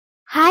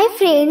Hi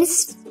friends,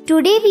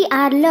 today we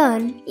are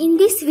learn in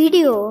this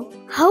video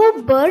how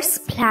birds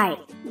fly.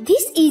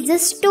 This is a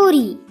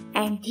story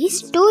and this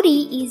story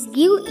is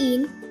given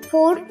in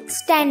 4th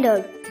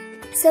standard.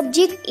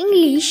 Subject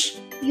English,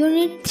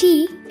 Unit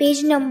 3,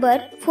 page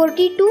number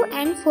 42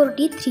 and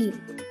 43.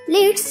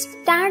 Let's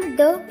start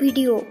the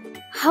video.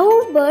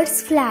 How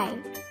birds fly.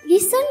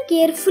 Listen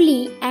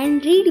carefully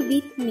and read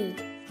with me.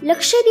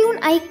 लक्ष देऊन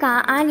ऐका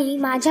आणि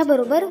माझ्या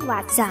बरोबर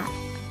वाचा.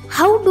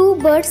 How do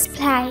birds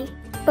fly?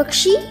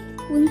 पक्षी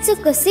उंच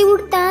कसे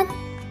उडतात?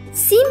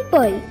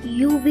 Simple,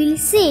 you will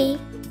say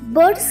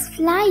birds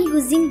fly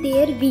using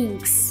their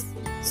wings.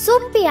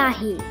 सोपे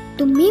आहे.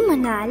 तुम्ही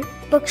म्हणाल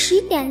पक्षी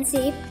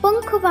त्यांचे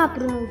पंख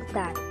वापरून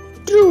उडतात.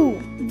 True,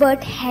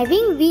 but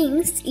having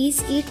wings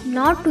is it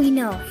not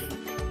enough?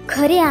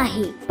 खरे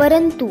आहे,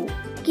 परंतु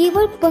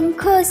केवळ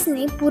पंख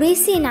असणे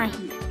पुरेसे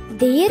नाही.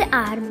 There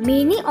are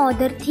many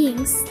other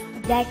things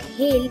that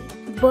help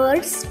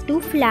birds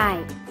to fly.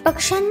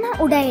 पक्ष्यांना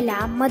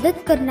उडायला मदत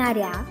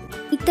करणाऱ्या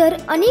इतर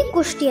अनेक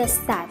गोष्टी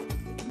असतात.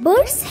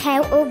 Birds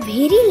have a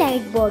very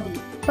light body.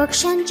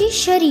 पक्ष्यांचे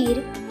शरीर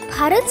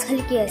फारच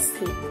हलके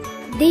असते.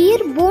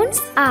 Their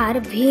bones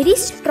are very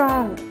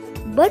strong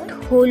but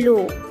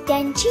hollow.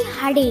 त्यांची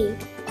हाडे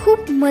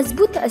खूप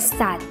मजबूत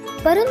असतात,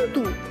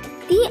 परंतु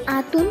ती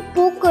आतून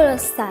पोकळ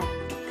असतात.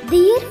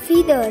 Their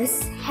feathers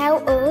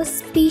have a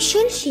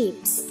special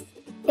shapes.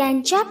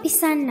 त्यांच्या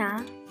पिसांना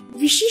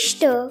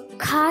विशिष्ट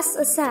खास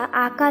असा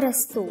आकार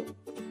असतो.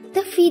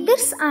 The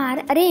feathers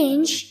are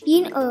arranged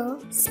in a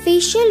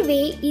special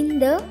way in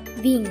the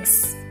wings.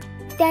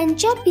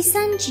 त्यांच्या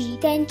पिसांची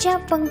त्यांच्या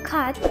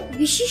पंखात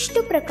विशिष्ट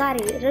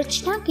प्रकारे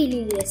रचना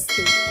केलेली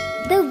असते.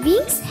 The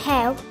wings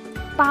have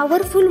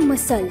powerful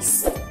muscles.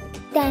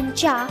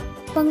 त्यांच्या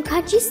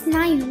पंखाची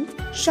स्नायू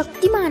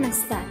शक्तिमान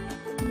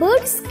असतात.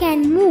 Birds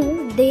can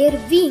move their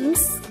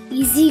wings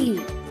easily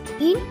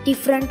in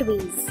different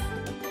ways.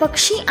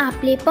 पक्षी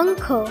आपले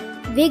पंख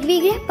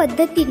वेगवेगळ्या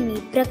पद्धतींनी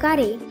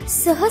प्रकारे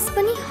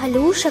सहजपणे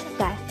हलवू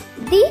शकतात.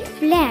 They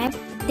flap,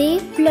 they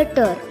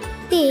flutter.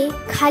 ते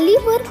खाली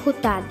वर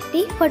होतात,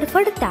 ते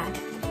फडफडतात.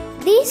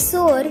 They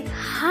soar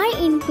high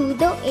into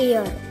the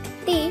air.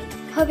 ते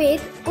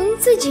हवेत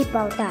उंच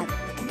झेपावतात.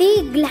 They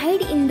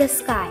glide in the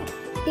sky.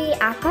 ते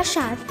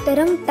आकाशात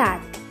तरंगतात.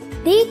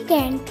 They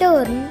can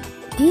turn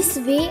this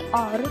way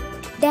or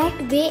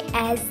that way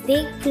as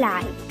they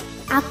fly.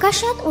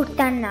 आकाशात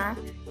उडताना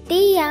ते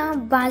या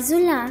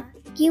बाजूला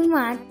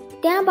किंवा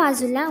त्या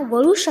बाजूला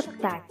वळू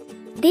शकतात.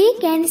 They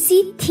can see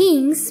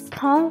things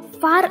from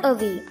far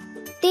away.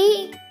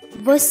 ते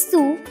वस्तू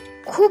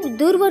खूप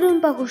दूरवरून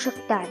पाहू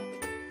शकतात.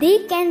 They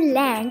can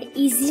land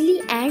easily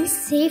and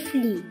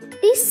safely.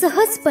 ते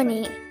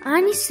सहजपणे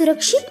आणि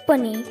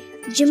सुरक्षितपणे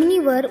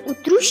जमिनीवर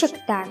उतरू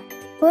शकतात.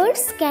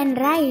 Birds can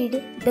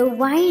ride the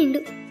wind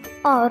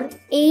or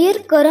air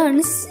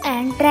currents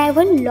and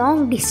travel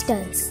long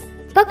distance.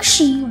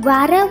 पक्षी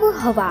वारा व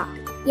हवा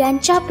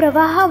यांच्या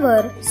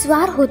प्रवाहावर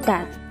स्वार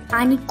होतात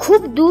आणि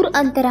खूप दूर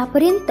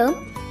अंतरापर्यंत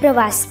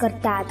प्रवास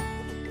करतात.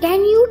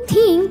 Can you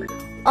think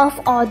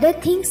of other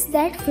things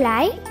that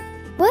fly?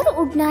 वर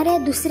उडणाऱ्या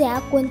दुसऱ्या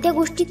कोणत्या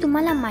गोष्टी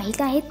तुम्हाला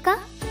माहित आहेत का?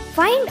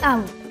 Find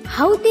out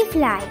how they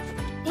fly.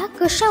 त्या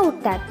कशा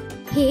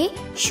उडतात हे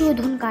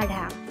शोधून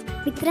काढा.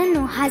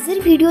 मित्रांनो, हा जर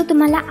व्हिडिओ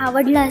तुम्हाला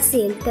आवडला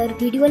असेल तर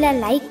व्हिडिओला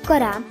लाईक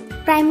करा.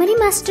 प्रायमरी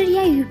मास्टर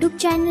या यूट्यूब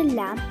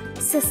चॅनलला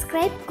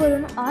सबस्क्राईब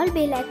करून ऑल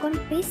बेल आयकॉन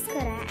प्रेस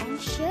करा आणि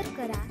शेअर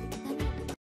करा.